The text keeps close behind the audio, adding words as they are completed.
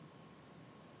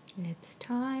It's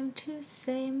time to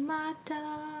say mata.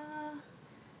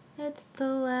 It's the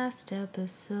last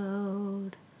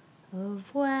episode of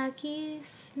Wacky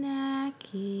Snackies.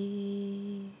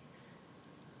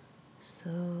 So,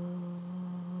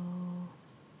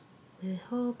 we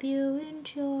hope you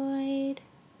enjoyed.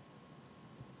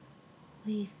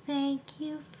 We thank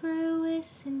you for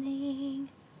listening.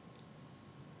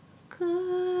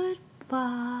 Goodbye.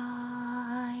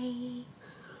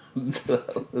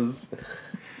 That was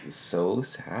so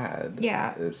sad.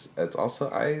 Yeah. It's also,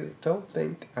 I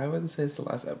wouldn't say it's the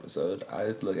last episode.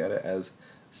 I'd look at it as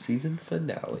season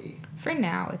finale. For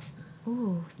now, it's...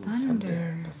 Ooh,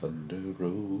 thunder. The thunder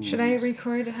rolls. Should I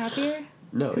record happier?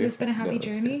 No. Because it's been a happy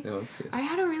journey? No, it's good. I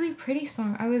had a really pretty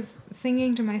song. I was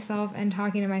singing to myself and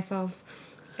talking to myself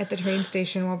at the train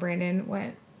station while Brandon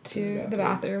went to the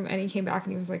bathroom, and he came back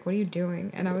and he was like, "What are you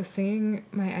doing?" And I was singing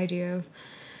my idea of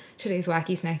today's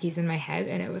Wacky Snackies in my head,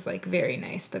 and it was like very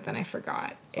nice, but then I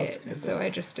forgot it, so I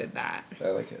just did that. I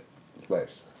like it. It's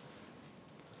nice.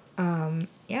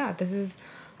 Yeah, this is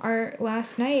our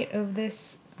last night of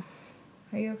this.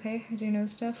 Are you okay? Is your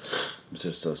nose stuffed? I'm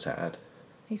just so sad.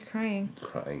 He's crying.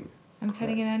 Crying. I'm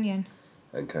cutting an onion.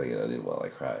 I'm cutting an onion while I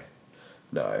cry.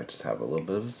 No, I just have a little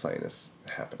bit of a sinus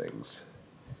happenings.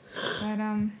 But,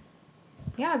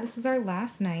 yeah, this is our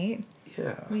last night.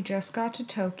 Yeah. We just got to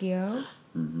Tokyo.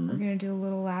 Mm-hmm. We're gonna do a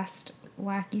little last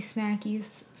Wacky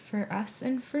Snackies for us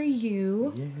and for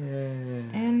you. Yeah.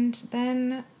 And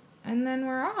then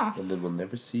we're off. And then we'll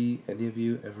never see any of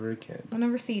you ever again. We'll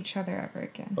never see each other ever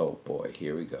again. Oh boy,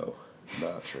 here we go.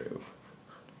 Not true.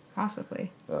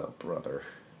 Possibly. Oh, brother.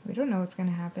 We don't know what's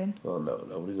gonna happen. Well, no,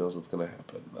 nobody knows what's gonna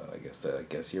happen. I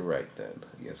guess you're right then.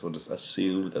 I guess we'll just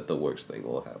assume that the worst thing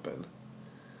will happen.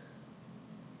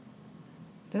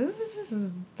 This is a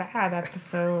bad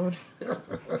episode.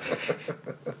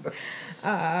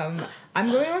 I'm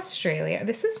going to Australia.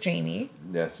 This is Jamie.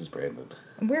 Yeah, this is Brandon.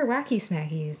 We're Wacky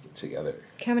Snackies. Together.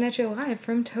 Coming at you live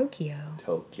from Tokyo.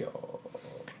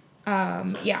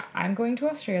 Yeah, I'm going to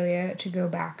Australia to go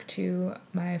back to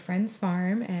my friend's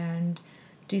farm and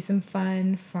do some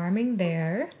fun farming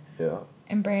there. Yeah.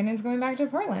 And Brandon's going back to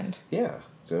Portland. Yeah,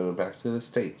 going back to the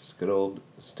States. Good old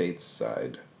States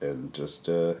side. And just,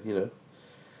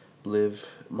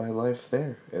 live my life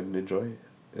there and enjoy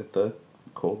the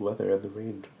cold weather and the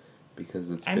rain.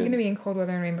 Because I'm going to be in cold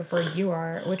weather and rain before you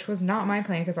are, which was not my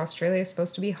plan because Australia is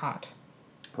supposed to be hot.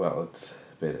 Well, it's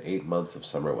been 8 months of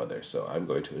summer weather, so I'm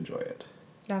going to enjoy it.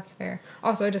 That's fair.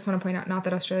 Also, I just want to point out, not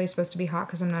that Australia is supposed to be hot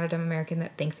because I'm not a dumb American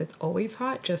that thinks it's always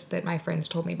hot, just that my friends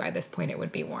told me by this point it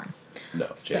would be warm. No,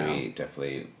 Jamie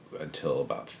definitely, until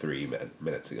about 3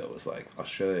 minutes ago, was like,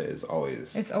 Australia is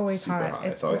always It's always super hot.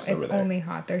 It's always summer there. Only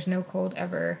hot. There's no cold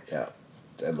ever. Yeah,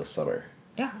 it's endless summer.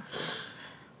 Yeah.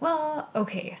 Well,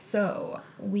 okay, so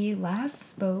we last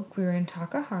spoke, we were in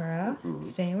Takahara,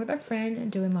 staying with our friend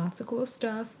and doing lots of cool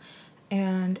stuff,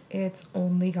 and it's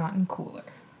only gotten cooler.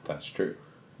 That's true.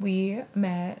 We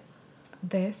met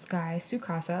this guy,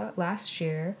 Tsukasa, last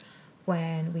year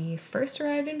when we first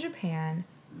arrived in Japan,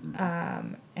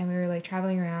 and we were like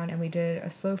traveling around, and we did a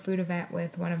slow food event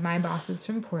with one of my bosses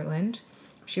from Portland.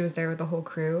 She was there with the whole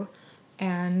crew,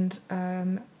 and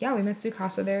yeah, we met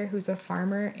Tsukasa there, who's a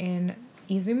farmer in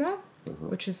Izumo,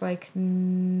 which is like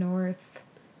north,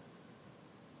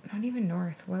 not even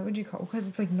north, what would you call it? Because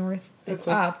it's like north, it's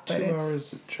like up, but 2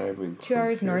 hours driving. 2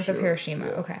 hours north of Hiroshima.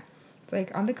 Yeah. Okay. It's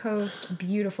like on the coast,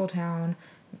 beautiful town.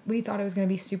 We thought it was going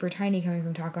to be super tiny coming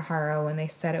from Takahara when they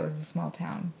said it was a small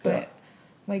town. But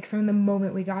like from the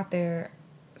moment we got there,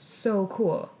 so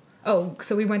cool. Oh,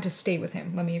 so we went to stay with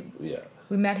him.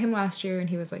 We met him last year and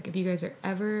he was like, if you guys are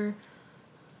ever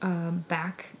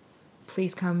back,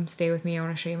 please come stay with me. I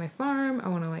want to show you my farm. I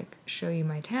want to like show you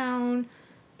my town,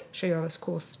 show you all this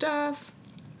cool stuff.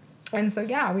 And so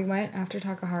yeah, we went after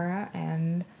Takahara,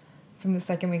 and from the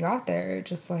second we got there,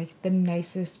 just like the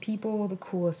nicest people, the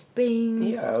coolest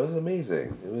things. Yeah, it was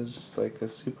amazing. It was just like a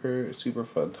super, super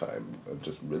fun time. It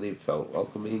just really felt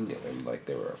welcoming, and like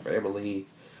they were a family.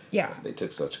 Yeah. They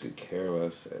took such good care of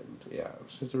us, and yeah, it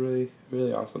was just a really,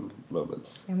 really awesome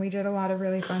moments. And we did a lot of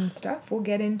really fun stuff we'll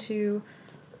get into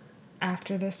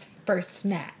after this first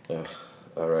snack.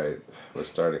 All right, we're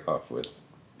starting off with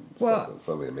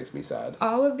something that makes me sad.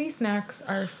 All of these snacks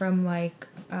are from like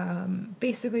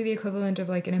basically the equivalent of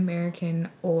like an American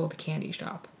old candy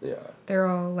shop. Yeah. They're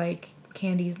all like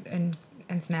candies and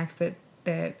snacks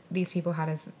that these people had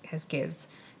as kids.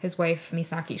 His wife,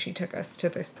 Misaki, she took us to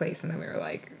this place, and then we were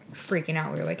like freaking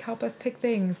out. We were like, help us pick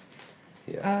things.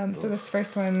 Yeah. So this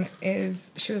first one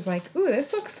is, she was like, ooh,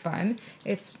 this looks fun.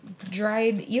 It's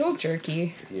dried eel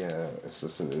jerky. Yeah, it's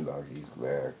just an unagi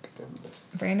snack. And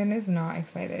Brandon is not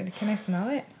excited. Can I smell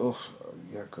it? oh,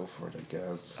 yeah, go for it, I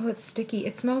guess. Oh, it's sticky.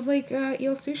 It smells like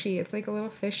eel sushi. It's like a little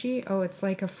fishy. Oh, it's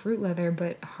like a fruit leather,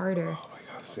 but harder. Oh my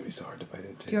god, it's gonna be so hard to bite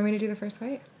into. Do you want me to do the first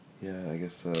bite? Yeah, I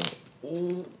guess so.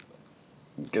 Ooh,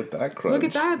 get that crunch. Look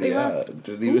at that. They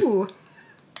didn't even. Ooh.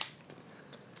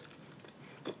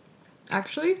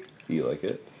 Actually? You like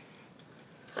it?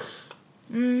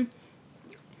 You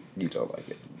don't like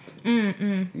it.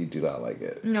 You do not like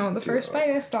it. No, the first bite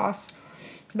is sauce.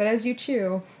 But as you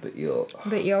chew, the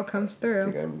eel comes I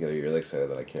through. think I'm getting really excited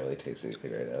that I can't really taste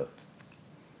anything right now.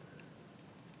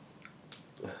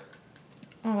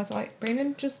 Oh, that's like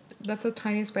Brandon. That's the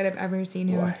tiniest bite I've ever seen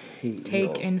him I hate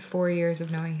take eel. in 4 years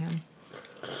of knowing him.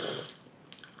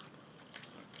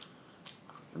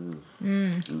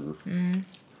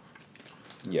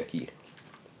 Yucky.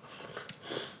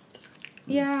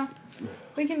 Yeah,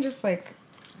 we can just like.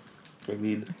 I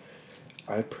mean,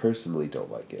 I personally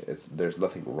don't like it. There's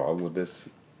nothing wrong with this,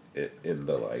 in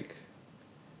the like.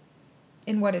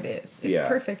 In what it is, it's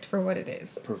perfect for what it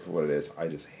is. Perfect for what it is. I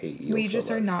just hate eel. We just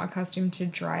are not accustomed to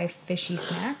dry fishy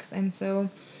snacks, and so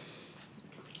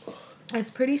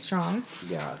it's pretty strong.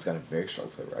 Yeah, it's got a very strong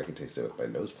flavor. I can taste it with my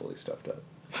nose fully stuffed up.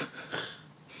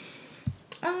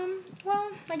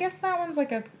 Well, I guess that one's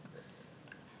like a.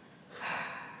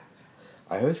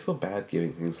 I always feel bad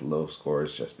giving things low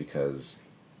scores just because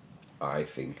I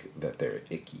think that they're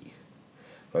icky.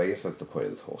 But I guess that's the point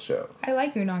of this whole show. I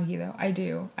like unagi though. I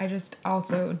do. I just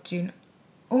also do.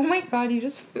 Oh my god! You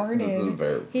just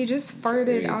farted. He just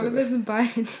farted out of his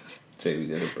butt. Jamie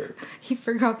did a burp. He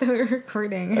forgot that we were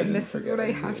recording, and this is what I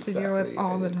have to deal with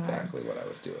all the time. Exactly what I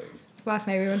was doing. Last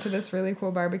night we went to this really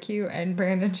cool barbecue, and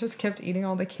Brandon just kept eating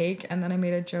all the cake, and then I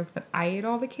made a joke that I ate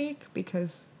all the cake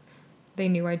because they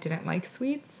knew I didn't like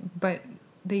sweets, but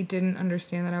they didn't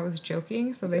understand that I was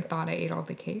joking, so they thought I ate all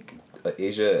the cake.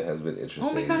 Asia has been interesting.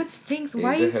 Oh my god, it stinks.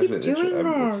 Why do you keep doing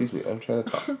this? Excuse me, I'm trying to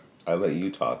talk. I let you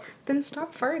talk. Then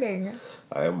stop farting.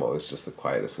 I am always just the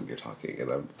quietest when you're talking, and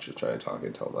I'm just trying to talk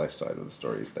and tell my side of the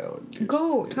stories now. And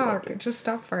go talk. Just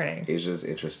stop farting. Asia's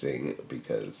interesting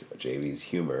because JV's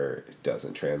humor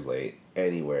doesn't translate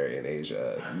anywhere in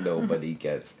Asia. Nobody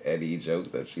gets any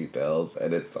joke that she tells,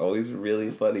 and it's always really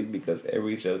funny because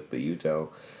every joke that you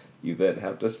tell, you then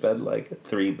have to spend like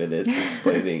 3 minutes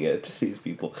explaining it to these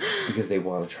people because they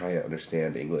want to try to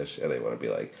understand English, and they want to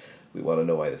be like, we want to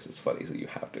know why this is funny, so you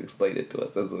have to explain it to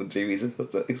us. And so Jamie just has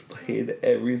to explain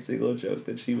every single joke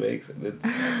that she makes, and it's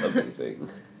amazing.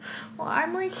 Well,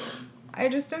 I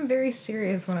just am very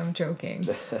serious when I'm joking,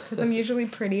 because I'm usually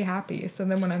pretty happy. So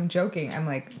then when I'm joking, I'm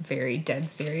like very dead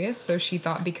serious. So she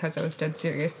thought because I was dead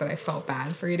serious that I felt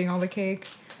bad for eating all the cake.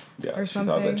 Yeah, or she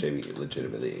something. thought that Jamie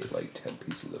legitimately ate like 10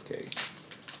 pieces of cake.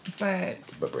 But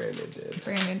Brandon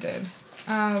did.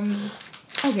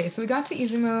 Okay, so we got to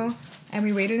Izumo, and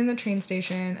we waited in the train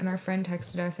station, and our friend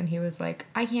texted us, and he was like,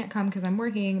 I can't come because I'm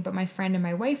working, but my friend and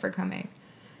my wife are coming.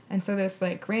 And so this,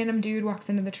 like, random dude walks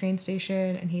into the train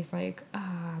station, and he's like,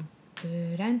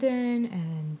 Brandon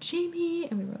and Jamie,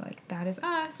 and we were like, that is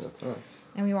us. That's us.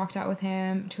 And we walked out with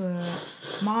him to a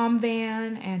mom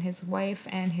van, and his wife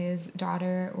and his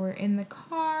daughter were in the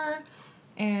car,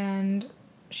 and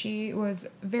she was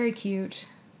very cute.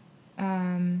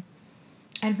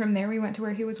 And from there we went to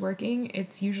where he was working.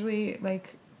 It's usually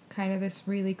like kind of this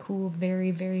really cool, very,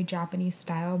 very Japanese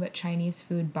style, but Chinese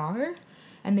food bar.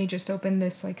 And they just opened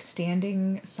this like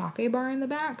standing sake bar in the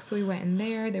back. So we went in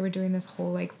there. They were doing this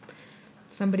whole like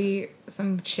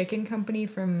some chicken company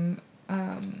from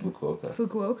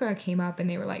Fukuoka came up, and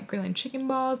they were like grilling chicken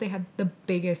balls. They had the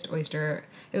biggest oyster.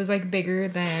 It was like bigger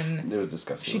than it was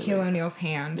disgusting. Shaquille O'Neal's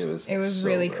hand. It was so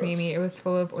really gross. Creamy. It was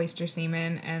full of oyster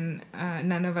semen, and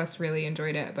none of us really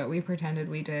enjoyed it, but we pretended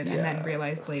we did, and then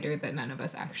realized later that none of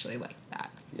us actually liked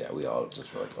that. Yeah, we all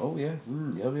just were like, oh yes,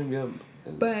 yum, yum, yum.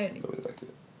 And but nobody liked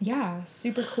it. Yeah,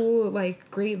 super cool, like,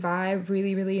 great vibe,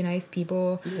 really, really nice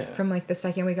people from, like, the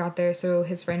second we got there. So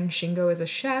his friend Shingo is a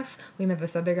chef. We met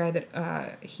this other guy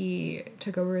that he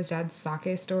took over his dad's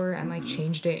sake store and, like,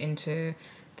 changed it into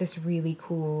this really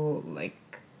cool,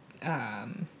 like,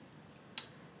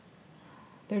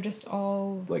 they're just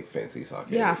all... like, fancy sake.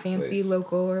 Yeah, fancy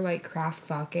local or, like, craft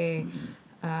sake.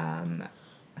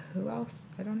 Who else?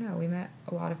 I don't know. We met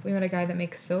a guy that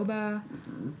makes soba.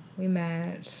 We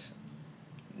met...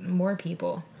 more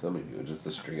people. So many people, just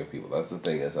a string of people. That's the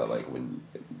thing, is that like when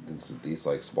these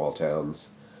like small towns,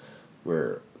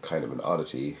 we're kind of an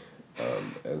oddity,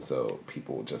 and so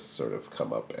people just sort of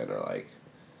come up and are like,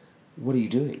 what are you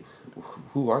doing?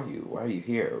 Who are you? Why are you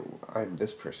here? I'm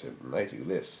this person, and I do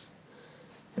this.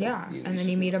 Yeah, and then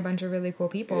you meet a bunch of really cool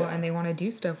people, and they want to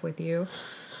do stuff with you,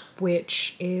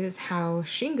 which is how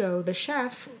Shingo, the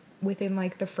chef, within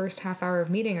like the first half hour of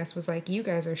meeting us, was like, "You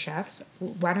guys are chefs.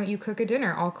 Why don't you cook a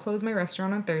dinner? I'll close my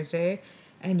restaurant on Thursday,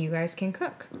 and you guys can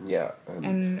cook." Yeah.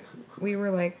 And we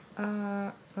were like,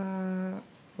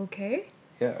 okay.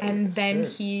 Yeah. And then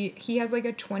sure. he has like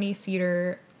a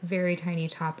 20-seater, very tiny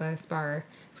tapas bar.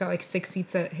 It's got like 6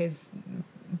 seats at his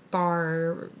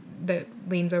bar that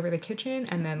leans over the kitchen,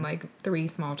 and then like 3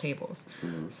 small tables.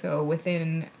 Mm-hmm. So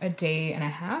within a day and a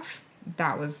half,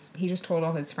 he just told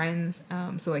all his friends.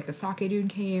 So like the sake dude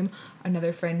came,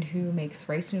 another friend who makes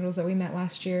rice noodles that we met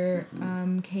last year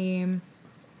came.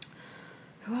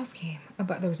 Who else came?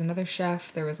 But there was another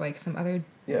chef. There was like some other.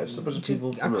 Yeah, just a bunch of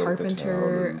people A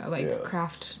carpenter, and,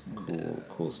 craft.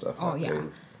 Cool stuff. Oh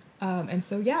happening. yeah. And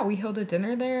so yeah, we held a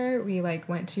dinner there. We like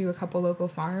went to a couple local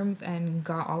farms and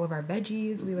got all of our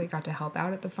veggies. We like got to help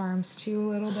out at the farms too a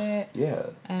little bit. Yeah.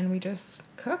 And we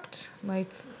just cooked like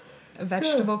a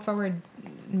vegetable forward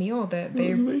meal that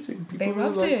they amazing. People they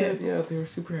loved liked it. Yeah, they were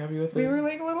super happy with it. We were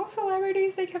like little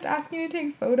celebrities. They kept asking to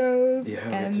take photos. Yeah,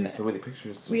 and we had so many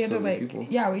pictures. We had so to many like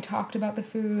people. we talked about the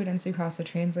food and Sukasa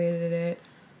translated it.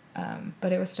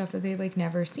 But it was stuff that they like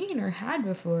never seen or had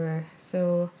before.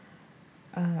 So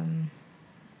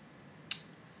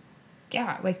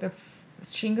yeah, like the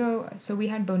Shingo. So we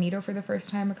had bonito for the first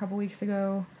time a couple weeks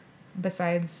ago.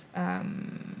 Besides,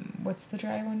 what's the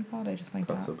dry one called? I just blanked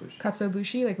out.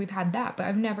 Katsuobushi. Like we've had that, but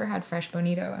I've never had fresh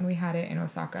bonito, and we had it in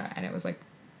Osaka, and it was like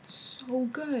so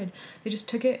good. They just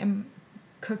took it and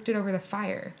cooked it over the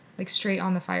fire, like straight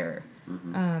on the fire,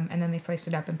 and then they sliced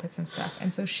it up and put some stuff.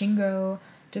 And so Shingo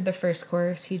did the first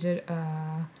course. He did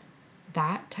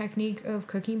that technique of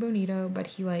cooking bonito, but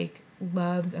he like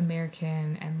loves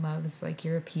American and loves like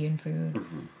European food,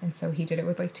 and so he did it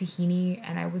with like tahini,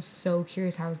 and I was so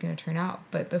curious how it was going to turn out.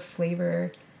 But the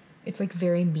flavor, it's like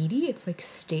very meaty. It's like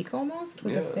steak almost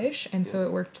with the fish, and so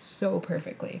it worked so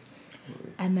perfectly.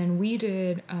 And then we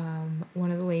did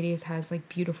one of the ladies has like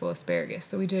beautiful asparagus,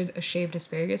 so we did a shaved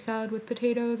asparagus salad with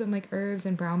potatoes and like herbs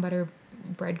and brown butter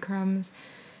breadcrumbs.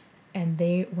 And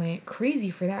they went crazy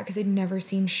for that because they'd never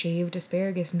seen shaved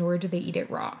asparagus, nor did they eat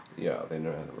it raw. Yeah, they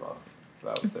never had it raw.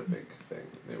 That was their big thing.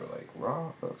 They were like,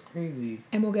 raw? That's crazy.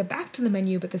 And we'll get back to the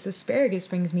menu, but this asparagus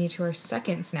brings me to our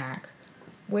second snack,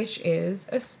 which is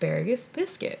asparagus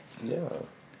biscuits. Yeah.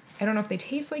 I don't know if they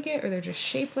taste like it or they're just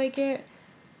shaped like it.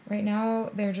 Right now,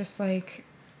 they're just like,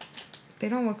 they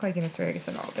don't look like an asparagus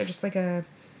at all. They're just like a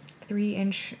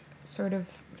 3-inch sort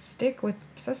of stick with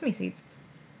sesame seeds.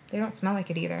 They don't smell like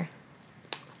it either.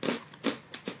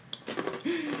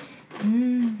 It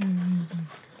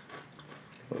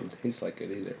doesn't taste like it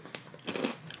either.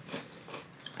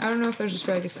 I don't know if there's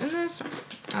asparagus in this.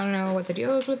 I don't know what the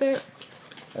deal is with it.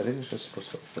 I think it's just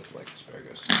supposed to look like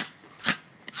asparagus.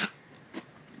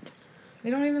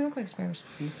 They don't even look like asparagus.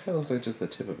 It kind of looks like just the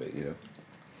tip of it, you know?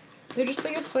 They're just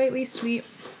like a slightly sweet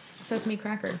sesame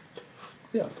cracker.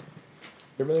 Yeah.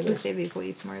 They're really We'll nice. save these. We'll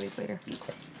eat some more of these later.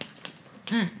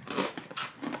 Okay.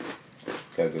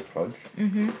 Got a good crunch.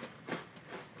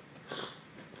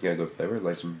 Got a good flavor,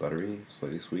 nice and buttery,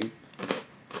 slightly sweet.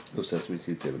 Those sesame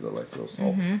seeds give it a nice little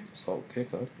salt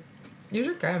kick on it. These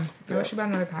are good. I wish you bought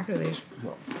another packet of these.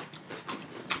 Well,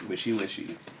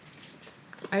 wishy.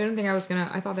 I didn't think I was gonna.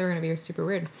 I thought they were gonna be super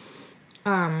weird.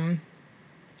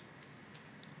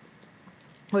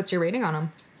 What's your rating on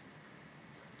them?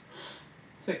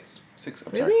 6.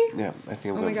 Really? Yeah, I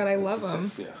think. Oh my god, I love them.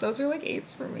 6, yeah. Those are like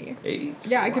 8s for me. 8.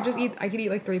 Yeah, I could just eat. I could eat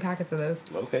like 3 packets of those.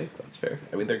 Okay, that's fair.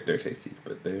 I mean, they're tasty,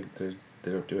 but they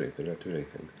don't do anything. They're not doing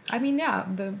anything. I mean, yeah,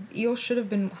 the eel should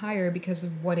have been higher because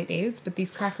of what it is, but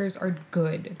these crackers are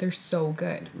good. They're so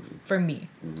good for me.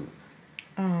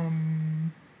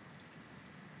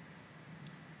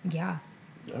 Yeah.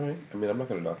 All right. I mean, I'm not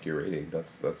gonna knock your rating.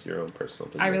 That's your own personal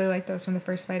business. I really like those from the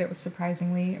first bite. It was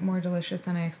surprisingly more delicious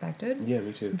than I expected. Yeah,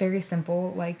 me too. Very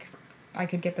simple. Like, I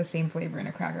could get the same flavor in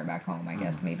a cracker back home. I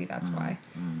guess maybe that's why.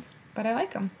 But I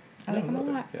like them. I like them a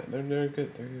lot. Yeah, they're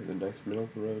good. They're a nice middle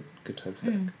of the road, good time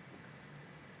snack.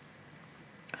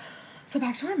 So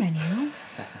back to our menu.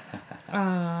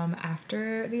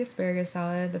 After the asparagus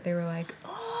salad that they were like,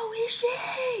 oh, is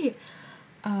she?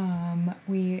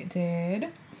 We did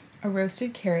a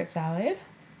roasted carrot salad.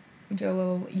 We did a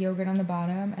little yogurt on the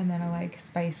bottom and then a like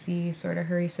spicy sort of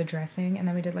harissa dressing. And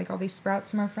then we did like all these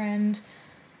sprouts from our friend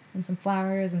and some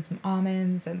flowers and some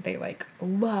almonds. And they like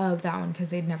love that one because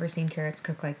they'd never seen carrots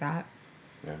cooked like that.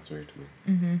 Yeah, it's weird to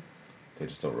me. They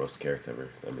just don't roast carrots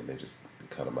ever. I mean, they just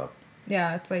cut them up.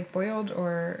 Yeah, it's like boiled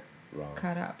or raw.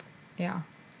 cut up. Yeah.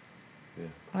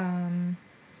 Yeah.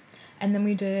 And then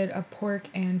we did a pork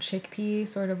and chickpea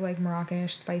sort of like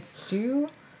Moroccanish spice stew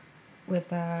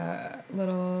with a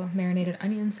little marinated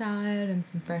onion salad and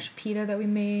some fresh pita that we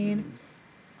made.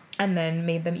 And then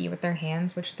made them eat with their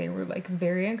hands, which they were like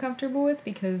very uncomfortable with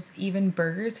because even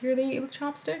burgers here they eat with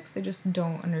chopsticks. They just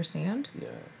don't understand. Yeah,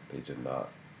 they did not.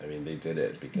 I mean, they did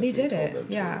it because They we did told it, them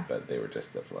yeah. to, but they were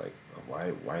just like, oh, why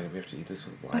do we have to eat this?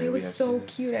 Why But do it we was have to so do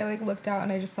this? cute. I like looked out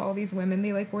and I just saw all these women.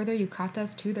 They like wore their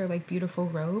yukatas too. They're like beautiful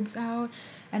robes out.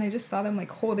 And I just saw them like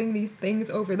holding these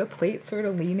things over the plate, sort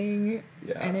of leaning.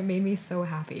 Yeah. And it made me so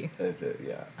happy. It did,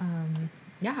 yeah.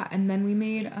 Yeah, and then we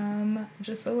made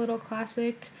just a little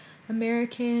classic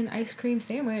American ice cream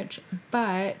sandwich,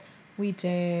 but we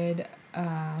did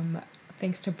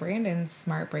thanks to Brandon's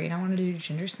smart brain, I wanted to do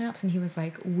ginger snaps, and he was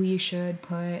like, we should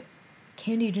put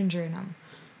candy ginger in them.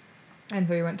 And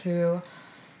so we went to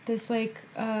this like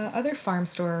other farm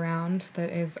store around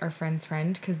that is our friend's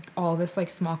friend, because all this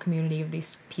like small community of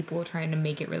these people trying to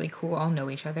make it really cool all know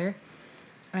each other.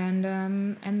 And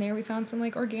there we found some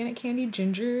like organic candied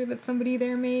ginger that somebody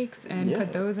there makes and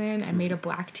put those in and made a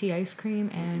black tea ice cream,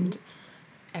 and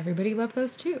everybody loved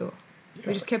those too. Yeah.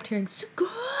 We just kept hearing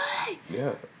 "Sugoi!"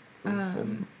 Yeah. It was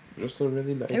just a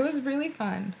really nice... It was really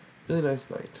fun. Really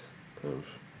nice night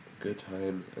of good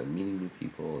times and meeting new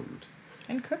people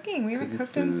and cooking. We haven't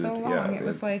cooked food. in so long. Yeah, it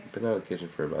was like... been out of the kitchen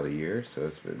for about a year, so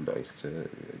it's been nice to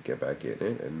get back in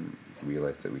it and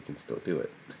realize that we can still do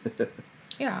it.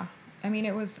 Yeah. I mean,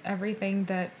 it was everything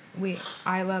that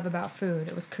I love about food.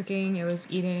 It was cooking, it was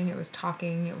eating, it was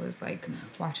talking, it was like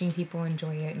watching people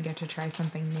enjoy it and get to try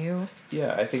something new.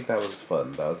 Yeah, I think that was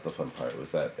fun. That was the fun part, was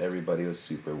that everybody was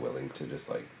super willing to just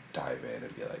like dive in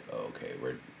and be like, oh, okay,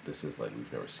 this is like,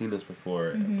 we've never seen this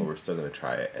before, but we're still going to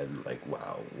try it, and like,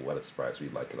 wow, what a surprise, we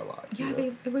like it a lot. Yeah, you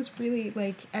know? it was really,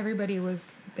 like,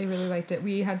 they really liked it.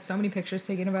 We had so many pictures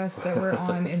taken of us that were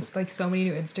on, like, so many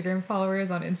new Instagram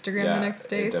followers on Instagram the next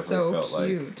day. It so felt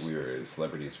cute. Like we were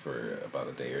celebrities for about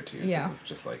a day or two. Yeah. Because of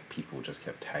just, like, people just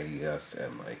kept tagging us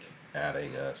and, like,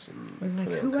 adding us. And we were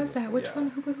like, who was that? Which one?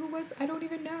 Who was? I don't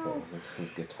even know. So it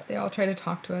was a good time. They all tried to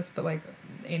talk to us, but, like,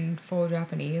 in full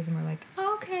Japanese, and we're like,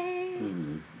 okay.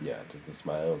 Yeah, just a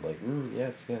smile, like,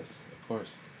 yes, of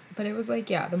course. But it was like,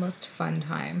 yeah, the most fun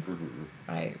time.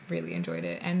 I really enjoyed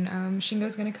it. And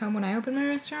Shingo's going to come when I open my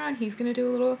restaurant. He's going to do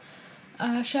a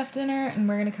little chef dinner, and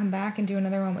we're going to come back and do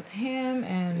another one with him.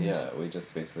 And yeah, we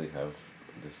just basically have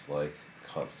this, like,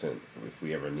 constant, if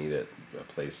we ever need it, a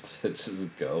place to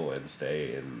just go and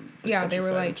stay in the yeah, they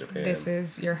were like, Japan. this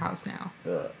is your house now.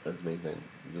 Yeah, that's amazing.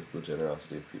 Just the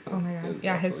generosity of people. Oh my god.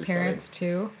 Yeah, his parents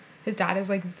too. His dad is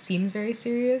like, seems very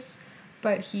serious,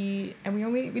 but we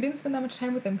didn't spend that much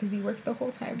time with him because he worked the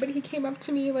whole time, but he came up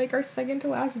to me like our second to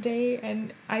last day,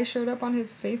 and I showed up on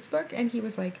his Facebook, and he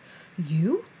was like,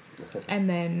 you? And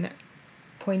then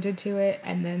pointed to it,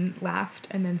 and then laughed,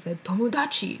 and then said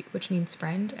tomodachi, which means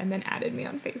friend, and then added me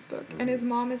on Facebook. And his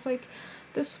mom is like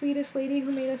the sweetest lady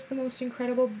who made us the most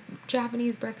incredible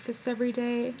Japanese breakfasts every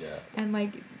day. Yeah. And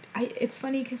like, it's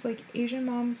funny because like Asian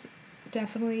moms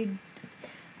definitely,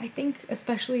 I think,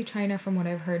 especially China, from what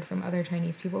I've heard from other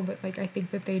Chinese people, but like I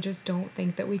think that they just don't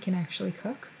think that we can actually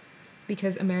cook,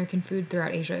 because American food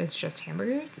throughout Asia is just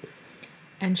hamburgers.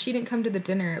 And she didn't come to the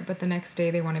dinner, but the next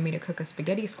day they wanted me to cook a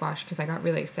spaghetti squash because I got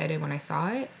really excited when I saw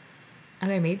it.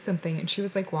 And I made something, and she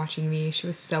was like watching me. She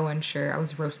was so unsure. I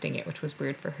was roasting it, which was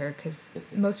weird for her because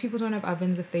most people don't have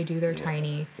ovens. If they do, they're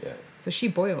tiny. Yeah. So she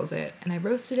boils it, and I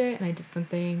roasted it, and I did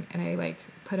something, and I like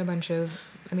put a bunch of,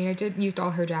 used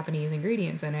all her Japanese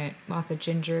ingredients in it. Lots of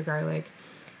ginger, garlic.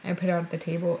 I put it out at the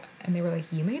table, and they were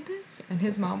like, you made this? And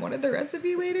his mom wanted the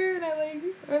recipe later, and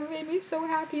it made me so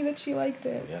happy that she liked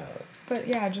it. Yeah. But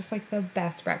yeah, just like the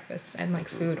best breakfasts and like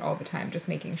food all the time, just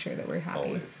making sure that we're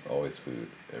happy. Always food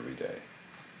every day.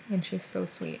 And she's so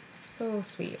sweet. So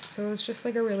sweet. So it was just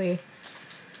like a really,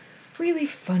 really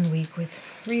fun week with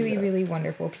really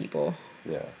wonderful people.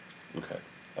 Yeah. Okay.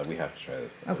 We have to try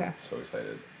this. Okay. I'm so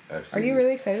excited. Are you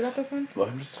really excited about this one? Well,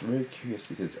 I'm just very curious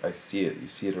because I see it. You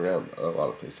see it around a lot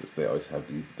of places. They always have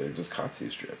these. They're just katsu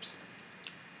strips.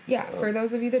 Yeah. For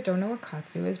those of you that don't know what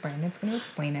katsu is, Brandon's going to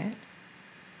explain it.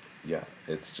 Yeah,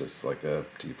 it's just like a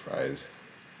deep fried,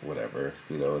 whatever.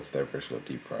 It's their version of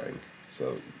deep frying.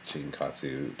 So chicken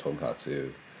katsu,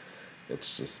 tonkatsu.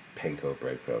 It's just panko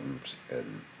breadcrumbs,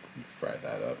 and you fry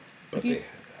that up. But they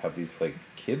have these like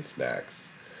kid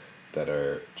snacks that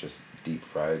are just deep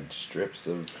fried strips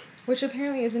of... Which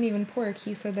apparently isn't even pork.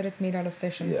 He said that it's made out of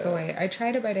fish and soy. I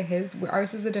tried a bite of his.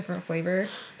 Ours is a different flavor,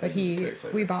 but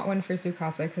we bought one for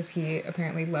Sukasa because he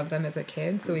apparently loved them as a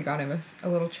kid, so we got him a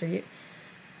little treat.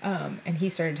 And he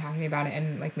started talking to me about it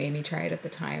and like made me try it at the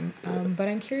time. But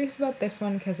I'm curious about this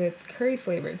one because it's curry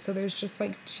flavored. So there's just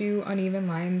like 2 uneven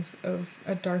lines of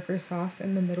a darker sauce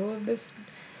in the middle of this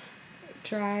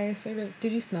dry sort of.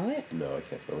 Did you smell it? No, I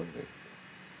can't smell anything.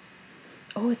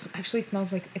 Oh, it actually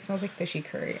smells like fishy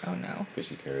curry. Oh no.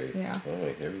 Fishy curry. Yeah. All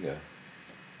right, here we go.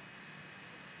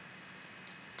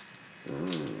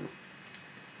 Mmm.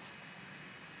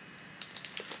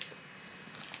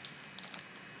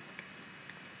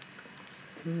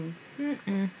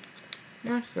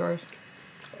 That's yours.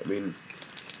 I mean,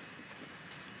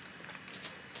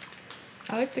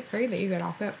 I like the curry that you get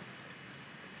off it.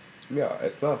 yeah,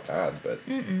 it's not bad, but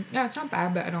No, it's not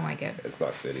bad, but I don't like it. it's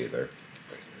not good either.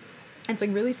 It's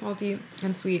like really salty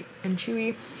and sweet and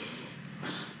chewy.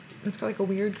 It's got like a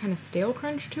weird kind of stale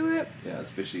crunch to it. Yeah,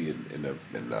 it's fishy in a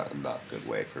not good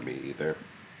way for me either.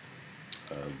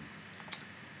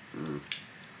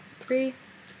 3.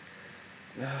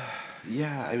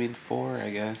 Yeah, I mean 4, I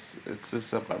guess. It's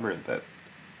just a bummer that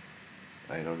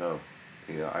I don't know.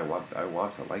 You know, I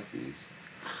want to like these.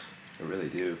 I really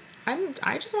do.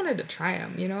 I just wanted to try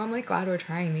them. You know, I'm like glad we're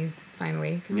trying these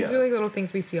finally because these Yeah. are like little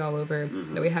things we see all over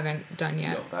that we haven't done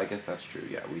yet. No, I guess that's true.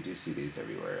 Yeah, we do see these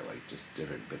everywhere, like just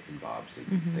different bits and bobs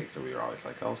and things that we were always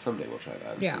like, oh, someday we'll try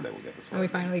that. And Yeah. someday we'll get this And one. we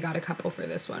finally got a couple for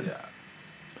this one. Yeah.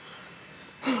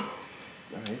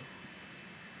 All right.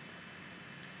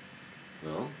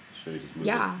 Well, should we just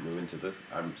move into this?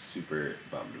 I'm super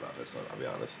bummed about this one, I'll be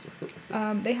honest.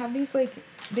 They have these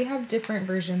they have different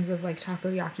versions of like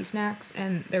takoyaki snacks,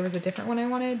 and there was a different one I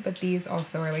wanted, but these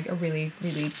also are like a really,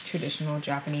 really traditional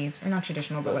Japanese, or not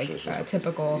traditional, but Not like traditional,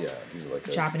 typical these are like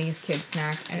Japanese kid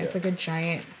snack, and it's Yeah. like a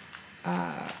giant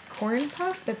corn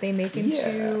puff that they make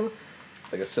into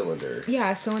like a cylinder.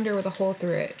 a cylinder with a hole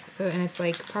through it. So and it's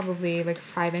like probably like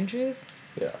 5 inches,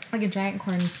 Yeah. like a giant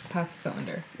corn puff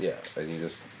cylinder. Yeah, and you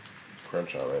just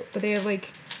crunch on it. But they have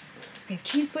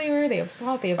cheese flavor, they have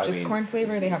salt, they have just corn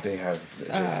flavor, they have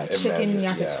chicken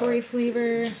yakitori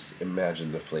flavor. Just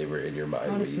imagine the flavor in your mind I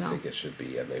wanna what you smell. think it should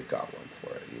be, and they've got one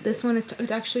for it. This one is, it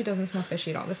actually doesn't smell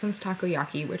fishy at all. This one's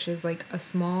takoyaki, which is like a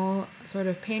small sort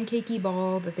of pancakey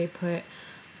ball that they put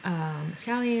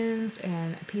scallions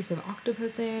and a piece of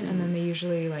octopus in, and then they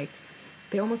usually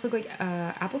they almost look like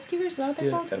apple skewers, is that what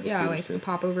they're called? apple Yeah, skewers, like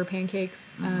pop over pancakes.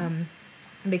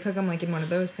 They cook them like in one of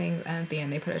those things, and at the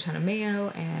end they put a ton of mayo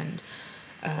and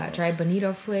dried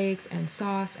bonito flakes and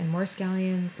sauce and more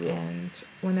scallions. Yeah. And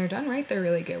when they're done right, they're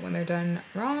really good. When they're done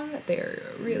wrong, they're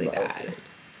really Not bad.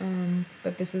 good.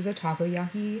 But this is a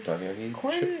takoyaki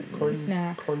corn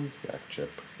snack. Corn snack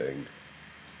chip thing.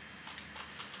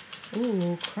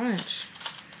 Ooh, crunch.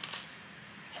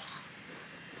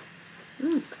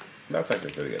 That's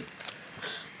actually pretty good.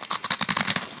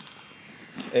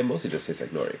 It mostly just tastes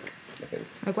like nori, I think.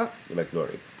 Like what? Like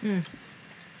nori.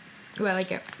 Ooh, I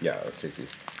like it. Yeah, that's tasty.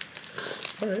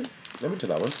 Alright, I'm into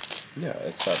that one. Yeah,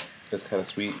 it's kind of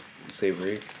sweet,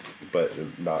 savory, but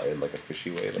not in like a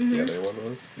fishy way like the other one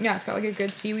was. Yeah, it's got like a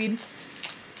good seaweed.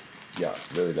 Yeah,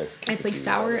 really nice. It's like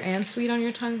sour and sweet on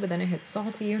your tongue, but then it hits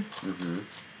salty.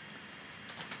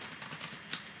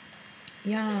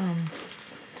 Yum.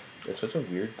 It's such a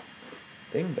weird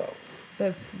thing though.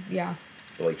 The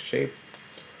The shape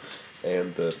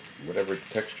and the whatever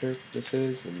texture this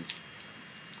is and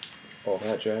all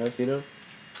that jazz, you know?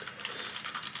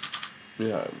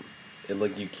 Yeah. And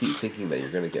you keep thinking that you're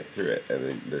gonna get through it, and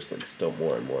then there's still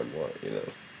more and more and more, you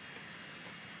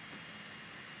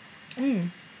know?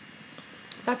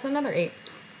 That's another 8.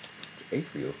 8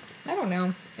 for you. I don't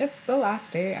know. It's the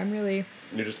last day.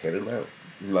 You're just handing them out.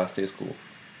 Last day of school.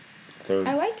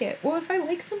 I like it. Well, if I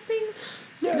like something,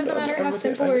 Yeah, it doesn't matter how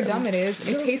simple or dumb it is.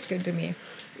 It tastes good to me.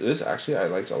 This actually I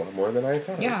liked a lot more than I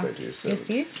thought I was going to. So you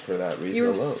see? For that reason You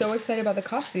were alone. so excited about the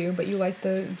katsu, but you like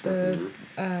the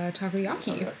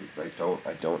takoyaki.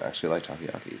 I don't actually like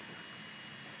takoyaki.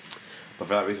 But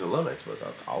for that reason alone, I suppose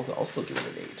I'll still give it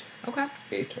an 8. Okay.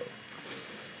 8.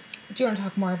 Do you want to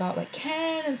talk more about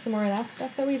Ken and some more of that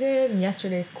stuff that we did and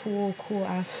yesterday's cool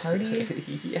ass party?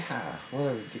 Yeah, what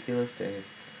a ridiculous day.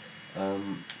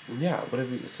 Yeah,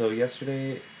 so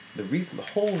yesterday, the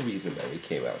whole reason that we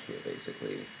came out here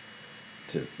basically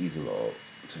to Izumo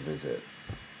to visit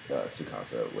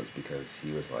Tsukasa was because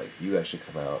he was like, you guys should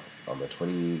come out on the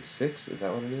 26th, is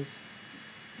that what it is?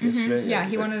 Yesterday? Yeah,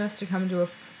 he wanted us to come to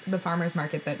the farmer's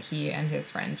market that he and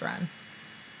his friends run.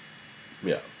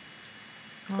 Yeah.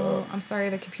 Oh, I'm sorry,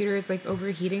 the computer is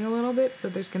overheating a little bit, so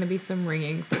there's going to be some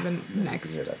ringing for the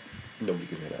next. Can hear that. Nobody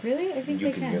can hear that. Really? I think you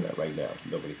they can hear that right now.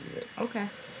 Nobody can hear it. Okay.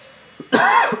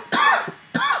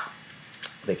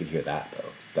 they can hear that though.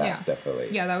 That's definitely.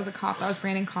 Yeah, that was a cough. That was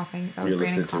Brandon coughing. That was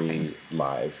Brandon coughing. You're listening to me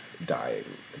live, dying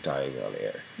on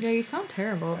air. Yeah, you sound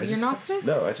terrible, but you're not sick?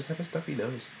 No, I just have a stuffy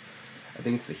nose. I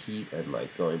think it's the heat and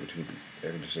like going between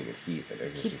air conditioning and heat.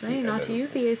 Keep saying not to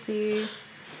use the AC.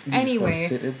 Anyway.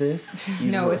 Sit in this?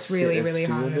 No, it's really, really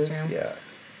hot in this room. Yeah.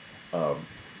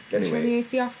 Anyway. Turn the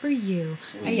AC off for you.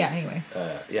 Anyway.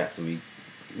 So we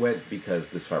went because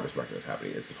this farmer's market was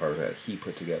happening. It's the farmer's market he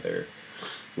put together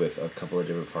with a couple of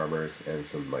different farmers and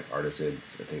some like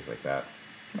artisans and things like that.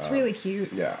 It's really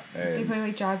cute. Yeah, and they play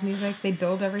like jazz music. They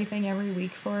build everything every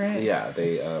week for it. Yeah,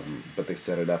 but they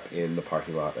set it up in the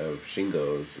parking lot of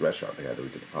Shingo's restaurant. The guy that we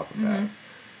did the pop-up at,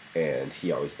 and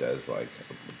he always does like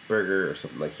a burger or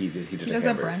something. Like he does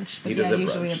a brunch, but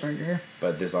usually a burger.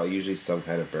 But there's usually some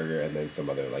kind of burger and then some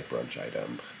other like brunch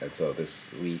item. And so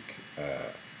this week,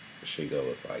 Shingo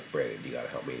was like, "Brandon, you gotta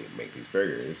help me make these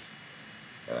burgers."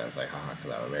 And I was like, haha,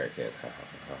 because I'm American. Ha ha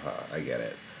ha ha, I get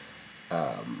it.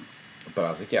 But I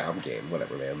was like, yeah, I'm game.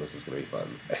 Whatever, man. This is going to be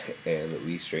fun. And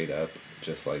we straight up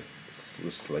just like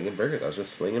was slinging burgers. I was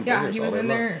just slinging burgers. Yeah, he was in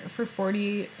there for 4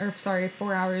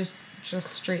 hours just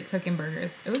straight cooking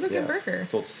burgers. It was a good burger.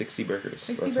 Sold 60 burgers.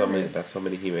 That's how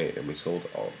many he made, and we sold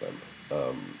all of them.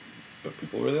 But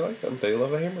people really liked them. They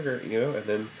love a hamburger, and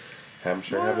then I'm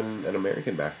sure having an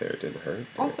American back there didn't hurt.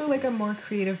 Also, like a more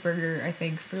creative burger, I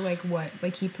think, for like what?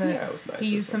 Like he put, it was nice. He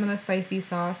used some of the spicy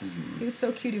sauce. Mm-hmm. He was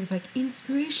so cute. He was like,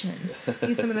 inspiration. He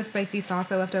used some of the spicy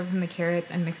sauce I left over from the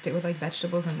carrots and mixed it with like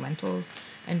vegetables and lentils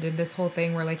and did this whole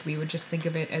thing where like we would just think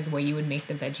of it as what you would make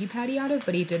the veggie patty out of,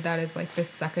 but he did that as like this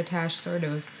succotash sort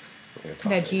of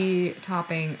veggie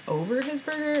topping over his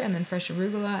burger and then fresh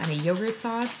arugula and a yogurt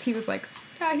sauce. He was like,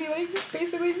 yeah, he like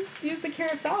basically used the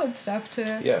carrot salad stuff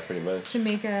to pretty much to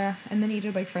make and then he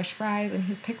did like fresh fries and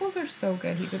his pickles are so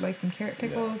good. He did like some carrot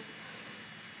pickles.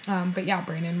 But yeah,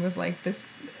 Brandon was like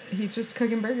this. He's just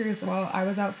cooking burgers while I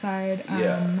was outside.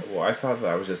 Well, I thought that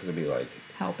I was just gonna be like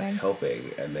helping,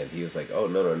 and then he was like, "Oh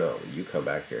no, you come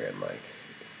back here and like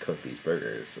cook these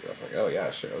burgers." And I was like, "Oh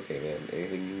yeah, sure, okay, man,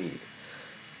 anything you need."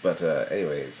 But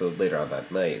anyway, so later on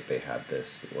that night, they had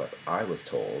this, what I was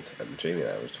told, and Jamie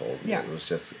and I were told, it was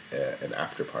just an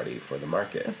after party for the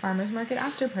market. The farmer's market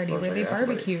after party, where they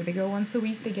barbecue. They go once a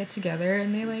week, they get together,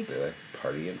 and they like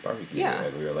party and barbecue. Yeah.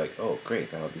 And we were like, oh,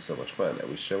 great, that would be so much fun. And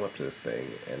we show up to this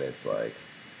thing, and it's like...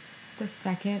 The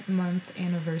 2nd month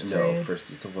anniversary. No,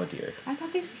 first, it's a 1 year. I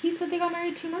thought he said they got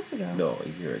married 2 months ago. No, a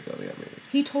year ago they got married.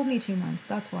 He told me 2 months,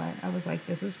 that's why. I was like,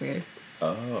 this is weird.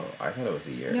 Oh, I thought it was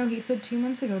a year. No, he said 2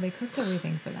 months ago they cooked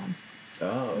everything for them.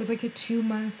 Oh. It was like a 2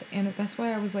 month, and that's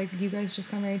why I was like, you guys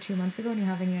just got married 2 months ago and you're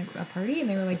having a party? And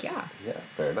they were like, yeah. Yeah,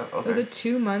 fair enough. Okay. It was a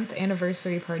 2 month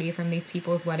anniversary party from these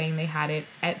people's wedding. They had it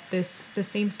at the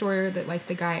same store that like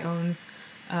the guy owns,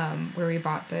 where we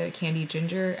bought the candied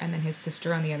ginger, and then his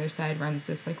sister on the other side runs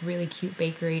this like really cute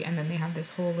bakery, and then they have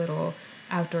this whole little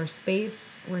outdoor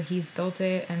space where he's built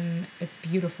it, and it's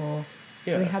beautiful.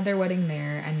 Yeah. So they had their wedding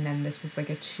there, and then this is like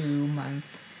a 2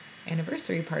 month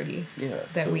anniversary party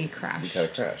that we crashed. We kind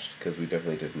of crashed because we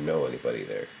definitely didn't know anybody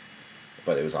there.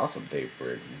 But it was awesome. They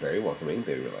were very welcoming.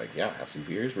 They were like, yeah, have some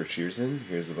beers. We're cheersing.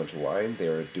 Here's a bunch of wine. They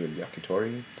were doing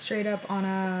yakitori. Straight up on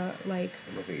a, like...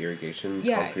 Like an irrigation,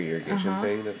 concrete irrigation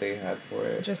thing that they had for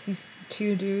it. Just these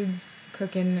two dudes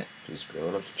cooking just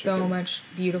grilling up so chicken. Much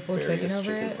beautiful chicken over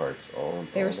chicken it. Parts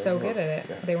they were so good at it.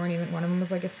 Yeah. They weren't even... One of them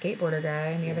was like a skateboarder guy,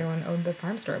 and the other one owned the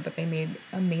farm store, but they made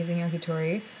amazing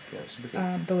yakitori. Yeah, super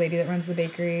good. The lady that runs the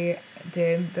bakery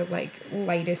did the, like,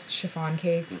 lightest chiffon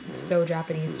cake, so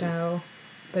Japanese style.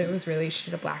 But it was really,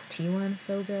 she did a black tea one,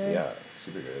 so good. Yeah,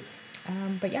 super good.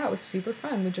 But yeah, it was super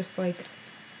fun. We just like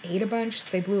ate a bunch.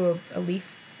 They blew a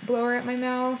leaf blower at my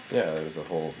mouth. Yeah, there was a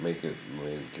whole make your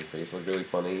face look really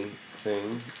funny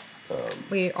thing.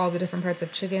 We ate all the different parts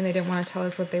of chicken. They didn't want to tell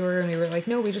us what they were, and we were like,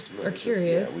 no, we just are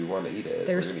curious. Yeah, we want to eat it.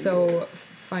 They were so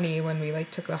funny when we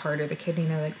like took the heart or the kidney,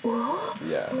 and they're like, oh.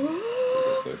 Yeah.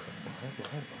 Oh. So it's like,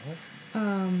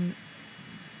 what?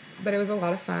 But it was a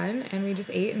lot of fun, and we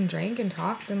just ate and drank and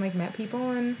talked and like met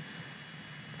people, and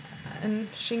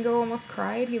Shingo almost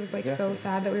cried. He was like so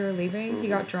sad that we were leaving. Mm-hmm. He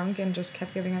got drunk and just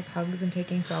kept giving us hugs and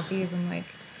taking selfies, and like,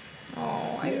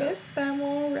 oh, I miss them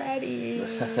already.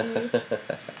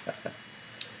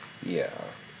 Yeah.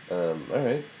 All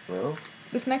right. Well.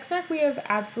 This next snack, we have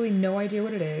absolutely no idea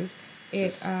what it is.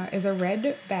 It is a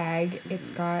red bag. Mm-hmm. It's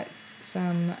got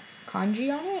some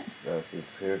kanji on it. No, this is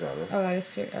hiragana. Oh, that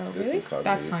is really? Is kanji.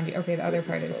 That's kanji. Okay, the other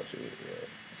part is. Kanji, yeah.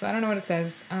 So I don't know what it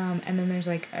says. And then there's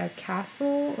like a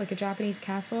castle, like a Japanese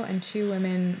castle, and 2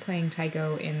 women playing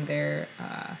taiko in their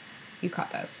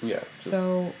yukatas. Yeah.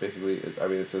 So basically, I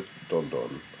mean, it says don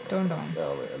don Don don.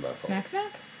 No, and that's Snack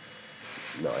snack?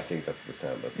 No, I think that's the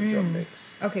sound that the drum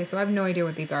makes. Okay, so I have no idea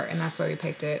what these are, and that's why we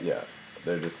picked it. Yeah,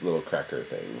 they're just little cracker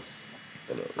things.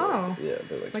 Oh. Yeah,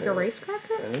 they're like a rice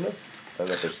cracker? I don't know. I don't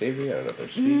know if they're savory. I don't know if they're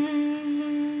sweet.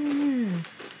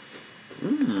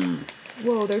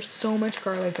 Whoa, there's so much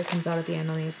garlic that comes out at the end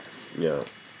on these. Yeah.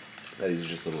 These are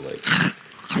just little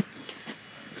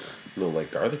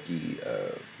garlicky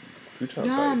crouton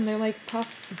bites. They're like puff,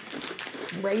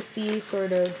 ricey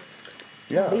sort of.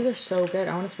 Yeah. Oh, these are so good.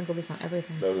 I want to sprinkle these on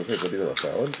everything. I was going to say, put these on a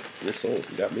salad. You're sold.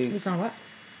 You got me. These on what?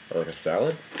 On a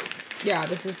salad? Yeah,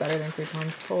 this is better than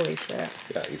croutons. Holy shit.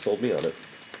 Yeah, you sold me on it.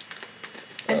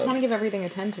 I just want to give everything a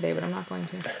 10 today, but I'm not going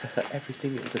to.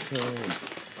 Everything is a 10.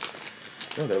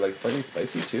 Oh, they're like slightly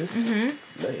spicy too?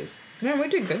 Mm-hmm. Nice. Man, we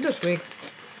did good this week.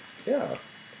 Yeah.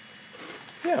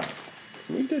 Yeah.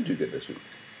 We did do good this week.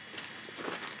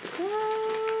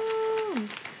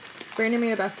 Brandon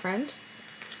made a best friend.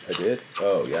 I did?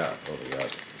 Oh, yeah. Oh, my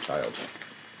God. Child.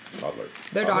 Toddler.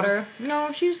 Their daughter.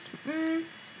 No, she's... I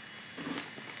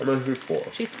know she's 4.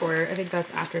 She's 4. I think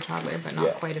that's after toddler, but not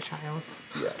Yeah. quite a child.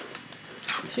 Yeah.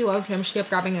 She loved him. She kept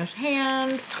grabbing his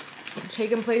hand,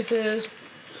 taking places.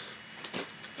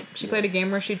 She played a game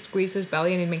where she'd squeeze his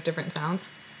belly and he'd make different sounds.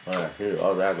 Oh, yeah. She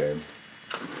loved that game.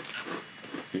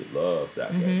 She loved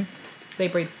that game. They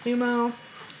played sumo.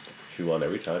 She won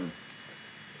every time.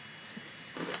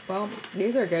 Well,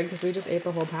 these are good because we just ate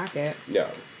the whole packet. Yeah.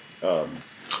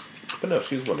 But no,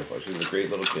 she's wonderful. She's a great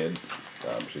little kid.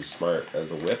 She's smart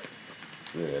as a whip.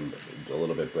 And a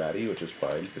little bit bratty, which is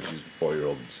fine because she's a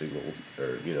 4-year-old single,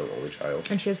 or, only child.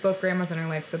 And she has both grandmas in her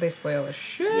life, so they spoil the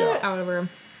shit out of her.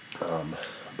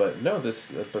 But no,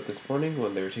 this morning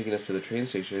when they were taking us to the train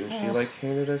station, she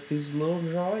handed us these little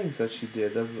drawings that she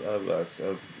did of us,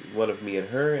 of one of me and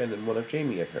her, and then one of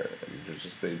Jamie and her. And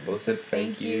they both said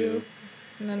thank you.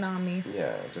 Nanami.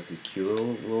 Yeah, just these cute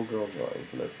little girl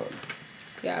drawings, and they're fun.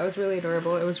 Yeah, it was really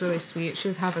adorable. It was really sweet. She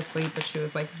was half asleep, but she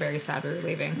was very sad we were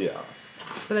leaving. Yeah.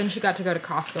 But then she got to go to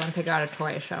Costco and pick out a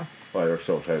toy show. Oh, they were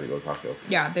so excited to go to Costco.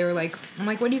 Yeah, they were I'm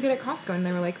like, what do you get at Costco? And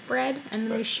they were like, bread, and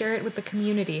then we share it with the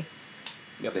community.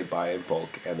 Yeah, they buy in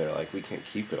bulk, and they're like, we can't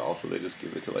keep it all, so they just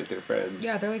give it to their friends.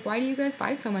 Yeah, they're like, why do you guys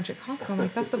buy so much at Costco? I'm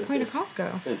like, that's the point of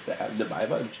Costco. It's to have to buy a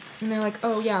bunch. And they're like,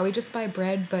 oh yeah, we just buy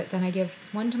bread, but then I give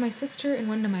one to my sister and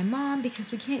one to my mom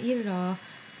because we can't eat it all.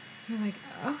 And we're like,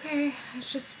 okay,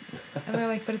 it's just... And they're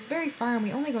like, but it's very far and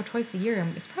we only go twice a year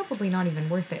and it's probably not even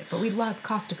worth it, but we love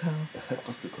Costco.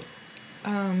 Costco.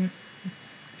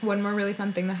 One more really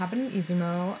fun thing that happened in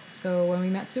Izumo. So when we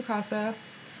met Tsukasa,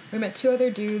 we met 2 other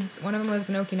dudes. One of them lives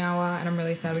in Okinawa, and I'm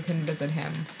really sad we couldn't visit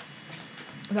him.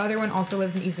 The other one also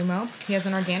lives in Izumo. He has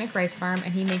an organic rice farm,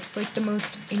 and he makes the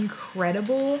most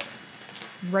incredible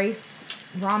rice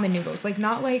ramen noodles.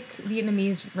 Not like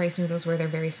Vietnamese rice noodles where they're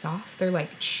very soft. They're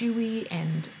chewy,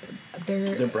 and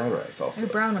they're brown rice also. They're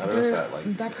brown rice. I don't know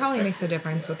if that probably makes a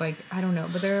difference with I don't know,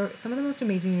 but they're some of the most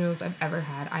amazing noodles I've ever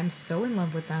had. I'm so in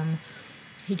love with them.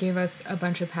 He gave us a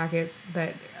bunch of packets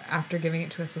that after giving it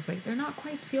to us was they're not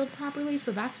quite sealed properly,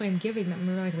 so that's why I'm giving them.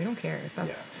 We were like, we don't care.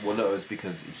 That's Well, no, it was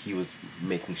because he was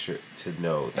making sure to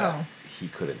know that he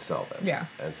couldn't sell them. Yeah.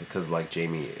 And so, because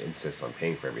Jamie insists on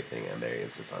paying for everything, and they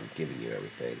insist on giving you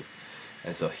everything.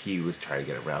 And so he was trying to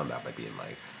get around that by being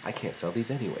I can't sell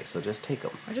these anyway, so just take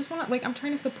them. I just want to, I'm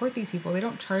trying to support these people. They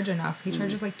don't charge enough. He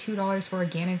charges $2 for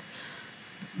organic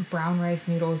brown rice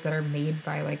noodles that are made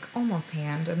by almost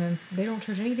hand, and then they don't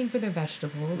charge anything for their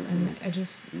vegetables, and I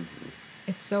just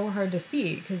it's so hard to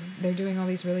see because they're doing all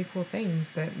these really cool things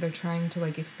that they're trying to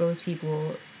expose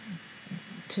people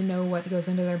to know what goes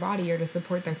into their body or to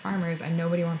support their farmers, and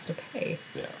nobody wants to pay.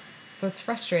 Yeah. So it's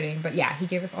frustrating, but yeah, he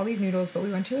gave us all these noodles, but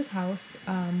we went to his house,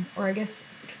 or I guess,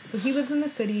 so he lives in the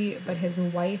city, but his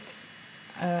wife's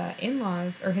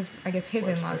in-laws, or his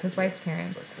in-laws, his wife's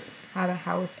parents, have a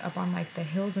house up on the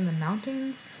hills in the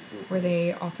mountains where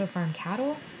they also farm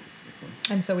cattle.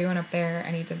 And so we went up there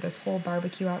and he did this whole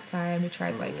barbecue outside. We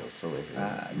tried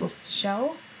this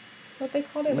shell, what they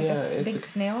called it, a big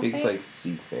snail thing. Big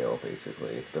sea snail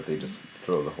basically that they just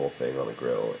throw the whole thing on the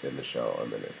grill in the shell and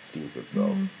then it steams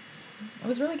itself. It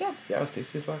was really good. Yeah, it was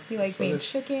tasty as well. He made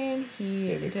chicken.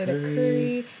 He did a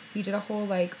curry. He did a whole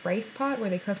rice pot where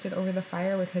they cooked it over the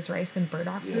fire with his rice and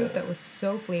burdock root that was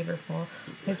so flavorful.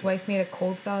 His wife made a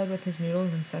cold salad with his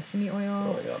noodles and sesame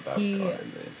oil. Oh my god, that was gone in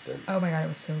an instant. Oh my god, it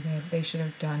was so good. They should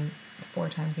have done 4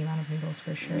 times the amount of noodles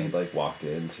for sure. We walked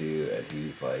into and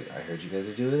he's like, I heard you guys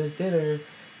are doing this dinner.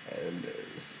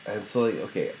 And so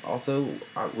okay, also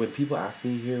when people ask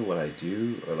me here what I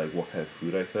do or what kind of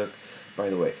food I cook, by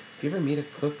the way, if you ever meet a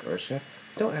cook or a chef,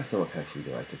 Don't ask them what kind of food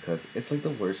they like to cook. It's like the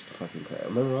worst fucking question.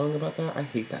 Am I wrong about that? I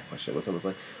hate that question when someone's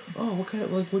like, "Oh, what kind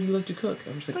of what do you like to cook?"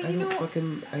 I'm just like, But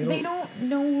they don't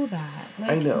know that.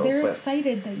 Like, I know, they're but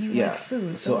excited that you like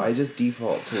food. So I just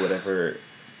default to whatever.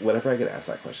 Whenever I get asked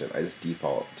that question, I just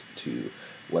default to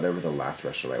whatever the last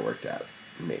restaurant I worked at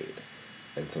made,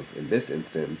 and so in this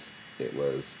instance, it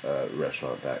was a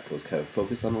restaurant that was kind of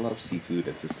focused on a lot of seafood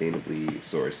and sustainably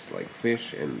sourced like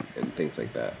fish and things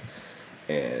like that.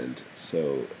 And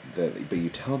so but you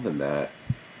tell them that,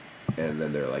 and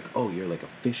then they're like, "Oh, you're like a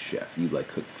fish chef. You like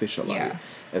cook fish a lot." Yeah.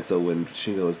 And so when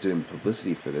Shingo was doing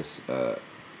publicity for this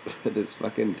this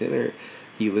fucking dinner,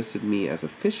 he listed me as a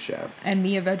fish chef and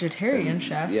me a vegetarian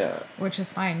chef. Yeah. Which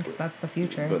is fine because that's the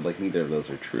future. But like neither of those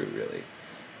are true, really.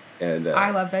 And I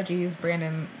love veggies.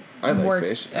 Brandon I like worked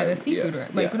fish. at a seafood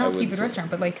not seafood say restaurant,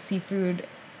 but like seafood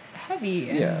heavy.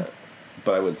 And yeah.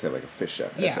 But I wouldn't say like a fish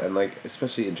chef. Yeah. And like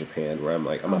especially in Japan where I'm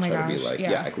like I'm not trying to be like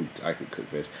I can cook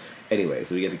fish. Anyway,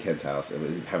 so we get to Ken's house and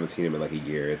we haven't seen him in like a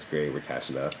year. It's great. We're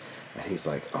catching up, and he's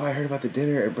like, "Oh, I heard about the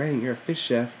dinner, and Brandon, you're a fish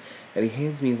chef," and he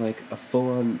hands me like a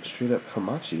full on straight up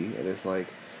hamachi, and it's like,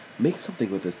 "Make something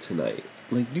with this tonight.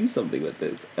 Like do something with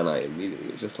this," and I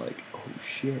immediately was just like, "Oh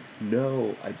shit,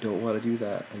 no, I don't want to do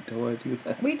that. I don't want to do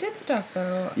that." We did stuff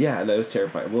though. Yeah, and that was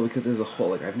terrifying. Well, because there's a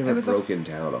whole like I've never broken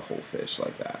down a whole fish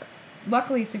like that.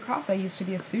 Luckily, Tsukasa used to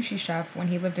be a sushi chef when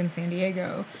he lived in San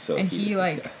Diego. So and he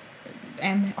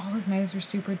and all his knives were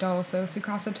super dull. So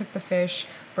Tsukasa took the fish,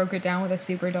 broke it down with a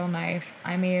super dull knife.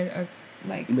 I made a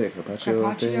you made a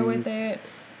carpaccio with it.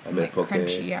 I made poke.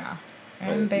 Crunchy, yeah.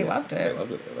 And they loved it. They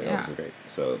loved it. Like, it was great.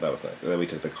 So that was nice. And then we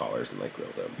took the collars and like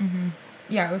grilled them. Mm-hmm.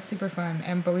 Yeah, it was super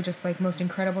fun. But we just like most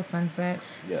incredible sunset,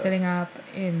 sitting up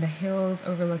in the hills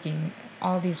overlooking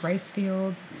all these rice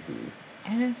fields. Mm-hmm.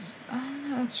 And it's, I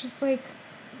don't know, it's just like,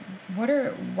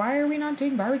 why are we not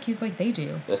doing barbecues like they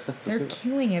do? They're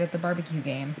killing it at the barbecue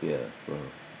game. Yeah, well,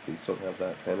 we still have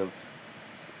that kind of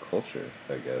culture,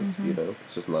 I guess, Mm-hmm. you know?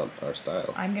 It's just not our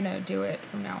style. I'm gonna do it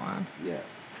from now on. Yeah.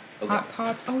 Okay. Hot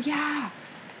pots, oh yeah!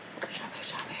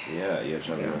 Shabu. Yeah,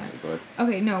 shabu. Go ahead.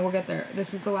 Okay, no, we'll get there.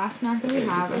 This is the last snack that we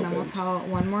have, and then we'll tell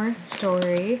one more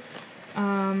story.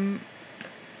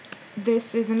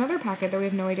 This is another packet that we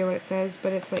have no idea what it says,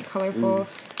 but it's like colorful.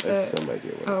 I have some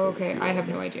idea what it says. Okay. I have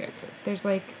no idea. Okay. There's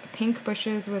like pink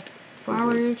bushes with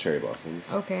flowers. Cherry blossoms.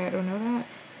 Okay, I don't know that.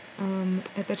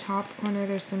 At the top corner,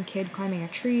 there's some kid climbing a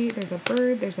tree. There's a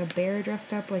bird. There's a bear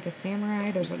dressed up like a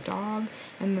samurai. There's a dog.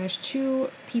 And there's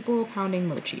 2 people pounding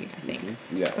mochi, I think.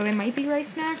 Mm-hmm. Yeah. So they might be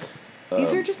rice snacks.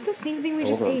 These are just the same thing we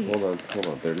just ate. Hold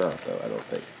on. They're not, though, I don't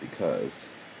think. Because...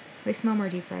 they smell more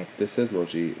deep fried. This says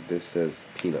mochi. This says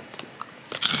peanuts.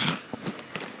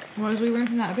 What did we learn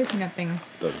from that other peanut thing?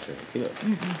 Doesn't taste like peanuts.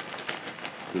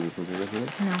 Mm-mm. Does this one taste like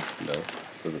peanuts? No. No?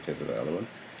 Does it taste like the other one?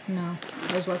 No.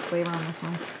 There's less flavor on this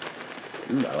one.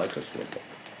 I like this one.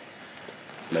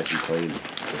 Nice and plain,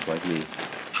 just like me.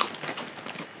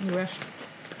 You wish.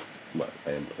 What?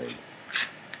 I am plain.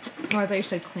 Oh, I thought you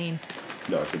said clean.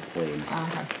 No, I said plain. Oh,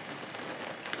 okay.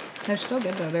 They're still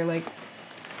good though. They're like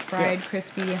fried,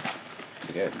 crispy.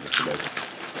 Again, just a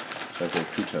nice little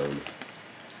two-tone.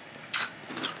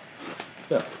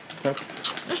 Yeah. Okay.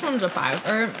 This one's a 5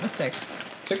 or a 6.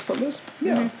 6 on this?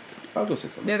 Yeah. Mm-hmm. I'll go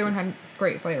 6 on this. The other one had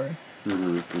great flavor.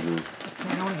 Mm-hmm.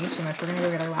 I don't want to eat too much. We're gonna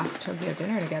go get our last Tokyo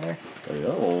dinner together. I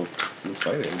know. I'm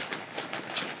excited.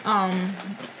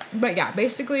 But yeah,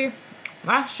 basically,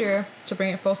 last year, to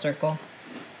bring it full circle,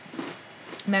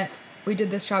 we did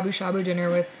this shabu shabu dinner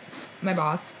with my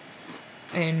boss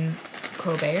in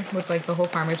Kobe with like the whole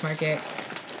farmers market.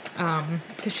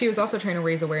 Because she was also trying to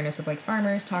raise awareness of like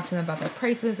farmers, talk to them about their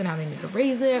prices and how they need to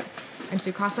raise it. And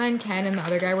Tsukasa and Ken and the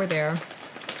other guy were there,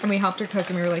 and we helped her cook.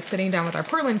 And we were like sitting down with our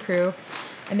Portland crew,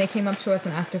 and they came up to us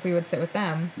and asked if we would sit with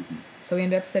them. So we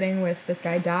ended up sitting with this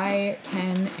guy Dai,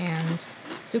 Ken, and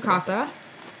Tsukasa,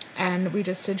 and we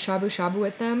just did shabu shabu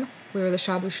with them. We were the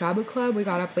shabu shabu club. We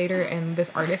got up later, and this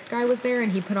artist guy was there,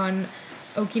 and he put on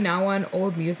Okinawan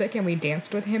old music, and we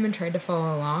danced with him and tried to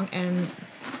follow along, and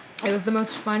it was the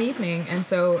most fun evening. And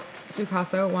so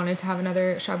Tsukasa wanted to have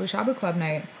another shabu shabu club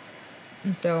night,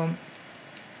 and so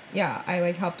yeah, I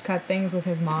like helped cut things with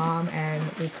his mom, and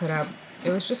we put up, it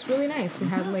was just really nice. We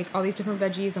had like all these different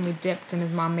veggies, and we dipped, and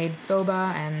his mom made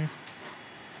soba, and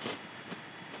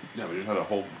yeah, we just had a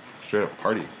whole straight up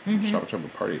party. Shabu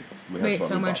shabu party. We ate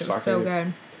so much. It was so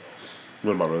good. We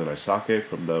went about really nice sake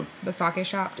from the sake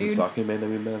shop, dude. The sake man that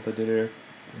we met at the dinner.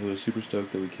 He was super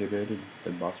stoked that we came in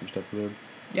and bought some stuff for them.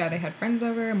 Yeah, they had friends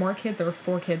over, more kids. There were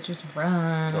 4 kids just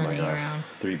running around.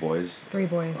 3 boys. 3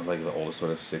 boys. Like the oldest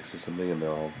one is 6 or something, and they're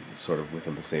all sort of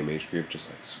within the same age group, just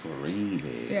like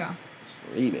screaming. Yeah.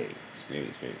 Screaming.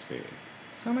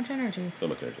 So much energy. So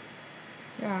much energy.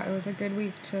 Yeah, it was a good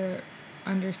week to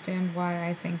understand why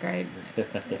I think I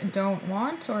don't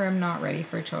want or am not ready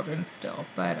for children still.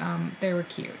 But they were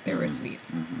cute. They were sweet.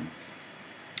 Mm-hmm.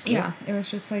 Yeah, it was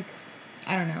just like,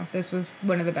 I don't know. This was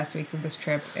one of the best weeks of this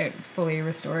trip. It fully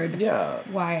restored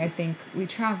why I think we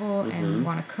travel and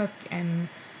want to cook and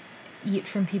eat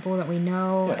from people that we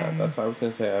know. Yeah, and that's what I was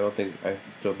gonna say. I don't think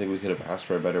we could have asked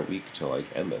for a better week to like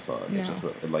end this on. No. It just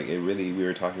like it really. We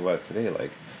were talking about it today.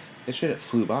 Like it should have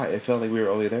flew by. It felt like we were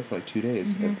only there for like 2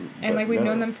 days. And like we've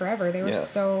known them forever. They were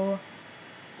so,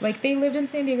 like they lived in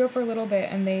San Diego for a little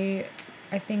bit, and they,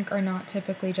 I think, are not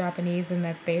typically Japanese in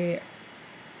that they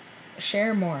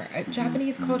share more.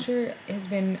 Japanese culture has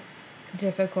been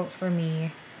difficult for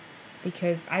me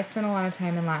because I spent a lot of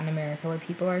time in Latin America where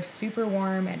people are super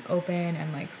warm and open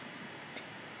and like,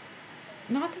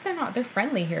 not that they're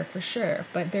friendly here for sure,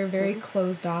 but they're very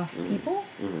closed off people,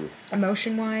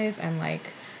 emotion wise and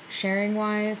like sharing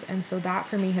wise. And so that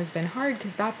for me has been hard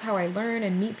because that's how I learn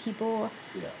and meet people.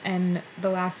 Yeah. And the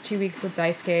last 2 weeks with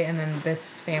Daisuke and then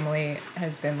this family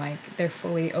has been like, they're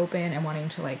fully open and wanting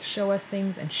to like show us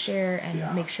things and share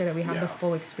and make sure that we have the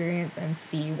full experience and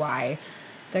see why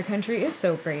their country is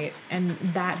so great. And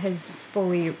that has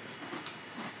fully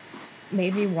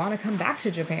made me want to come back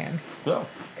to Japan. No.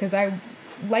 Because I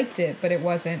liked it, but it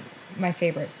wasn't my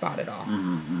favorite spot at all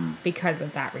because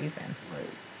of that reason. Right.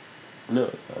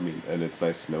 No, I mean, and it's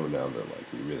nice to know now that like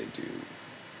we really do.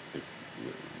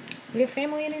 We have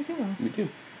family in Izumo. We do.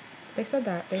 They said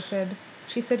that.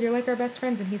 She said, you're like our best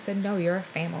friends. And he said, no, you're a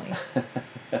family.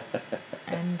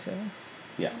 And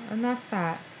and that's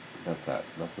that. That's that.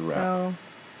 That's the wrap. So,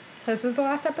 this is the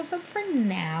last episode for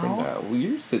now. Well,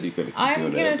 you said you could.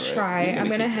 I'm going to try. I'm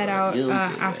going to head out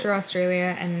after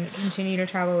Australia and continue to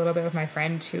travel a little bit with my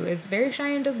friend who is very shy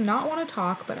and does not want to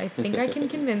talk, but I think I can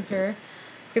convince her.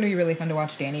 It's going to be really fun to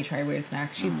watch Danny try weird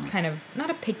snacks. She's kind of, not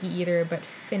a picky eater, but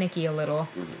finicky a little.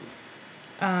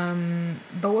 But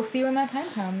we'll see when that time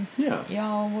comes. Yeah.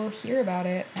 Y'all will hear about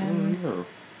it. And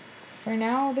for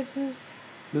now, this is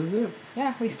it.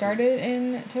 Yeah, we started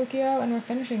in Tokyo and we're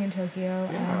finishing in Tokyo.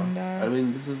 Yeah. And I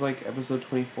mean, this is like episode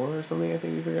 24 or something, I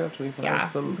think we figured out. 25.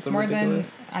 Yeah, it's more ridiculous.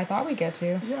 Than I thought we'd get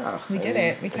to. Yeah. We did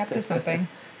it. We kept to something.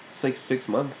 It's like 6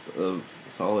 months of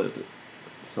solid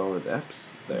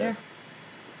eps there. Yeah.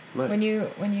 Nice.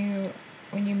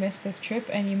 When you miss this trip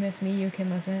and you miss me, you can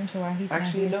listen to Wahi Snackies.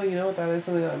 Actually, no, you know what? That is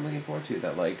something that I'm looking forward to.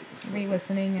 That like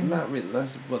re-listening and not really,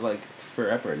 but like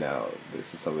forever now.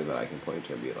 This is something that I can point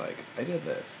to and be like, I did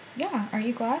this. Yeah, are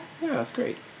you glad? Yeah, that's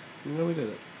great. You know, we did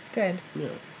it. Good.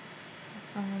 Yeah.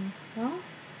 Well,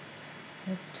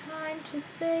 it's time to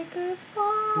say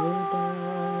goodbye.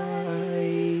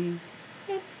 Goodbye.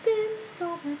 It's been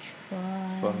so much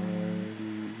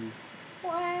fun.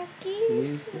 Wacky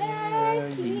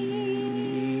Snackies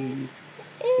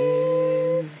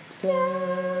is done.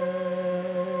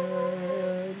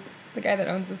 The guy that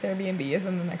owns this Airbnb is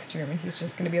in the next room and he's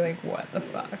just going to be like, what the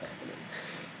fuck?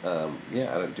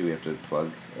 Yeah, do we have to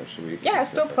plug or should we? Yeah,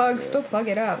 still plug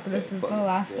it up. Okay, this is the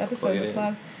last episode to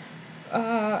plug.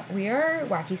 We are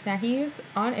Wacky Snackies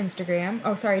on Instagram.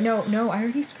 Oh, sorry, no, I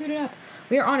already screwed it up.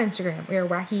 We are on Instagram. We are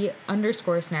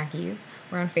wacky_snackies.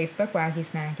 We're on Facebook, Wacky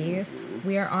Snackies.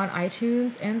 We are on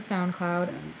iTunes and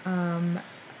SoundCloud,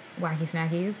 Wacky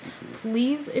Snackies.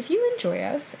 Please, if you enjoy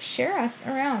us, share us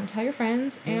around. Tell your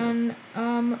friends and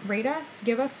rate us,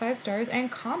 give us 5 stars,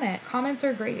 and comment. Comments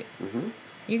are great.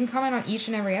 You can comment on each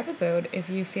and every episode if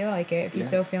you feel like it, if you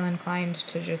so feel inclined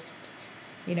to just,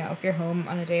 if you're home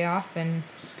on a day off and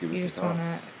you just want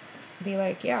to be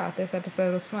like, yeah, this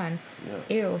episode was fun.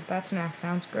 Yeah. Ew, that snack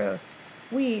sounds gross.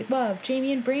 We love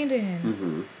Jamie and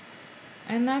Brandon.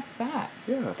 And that's that.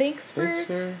 Yeah. Thanks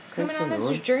for coming on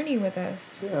this journey with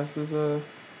us. Yeah, this is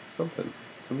something.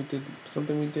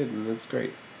 Something we did, and it's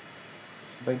great.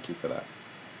 So thank you for that.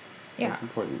 Yeah. That's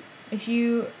important. If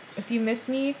you miss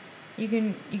me, you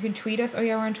can tweet us. Oh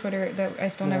yeah, we're on Twitter that I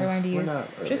still never learned to use.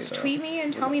 Just tweet me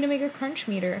and tell me to make a crunch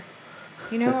meter.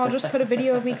 I'll just put a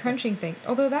video of me crunching things.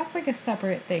 Although that's like a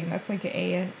separate thing. That's like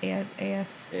ASMR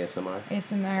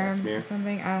or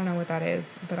something. I don't know what that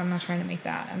is, but I'm not trying to make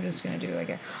that. I'm just going to do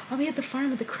like I'll be at the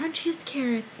farm with the crunchiest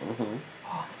carrots. Oh,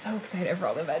 I'm so excited for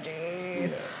all the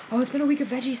veggies. Yeah. Oh, it's been a week of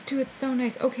veggies too. It's so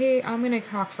nice. Okay, I'm going to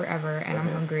talk forever and I'm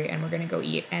hungry and we're going to go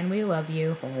eat. And we love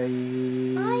you. Bye.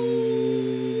 Bye.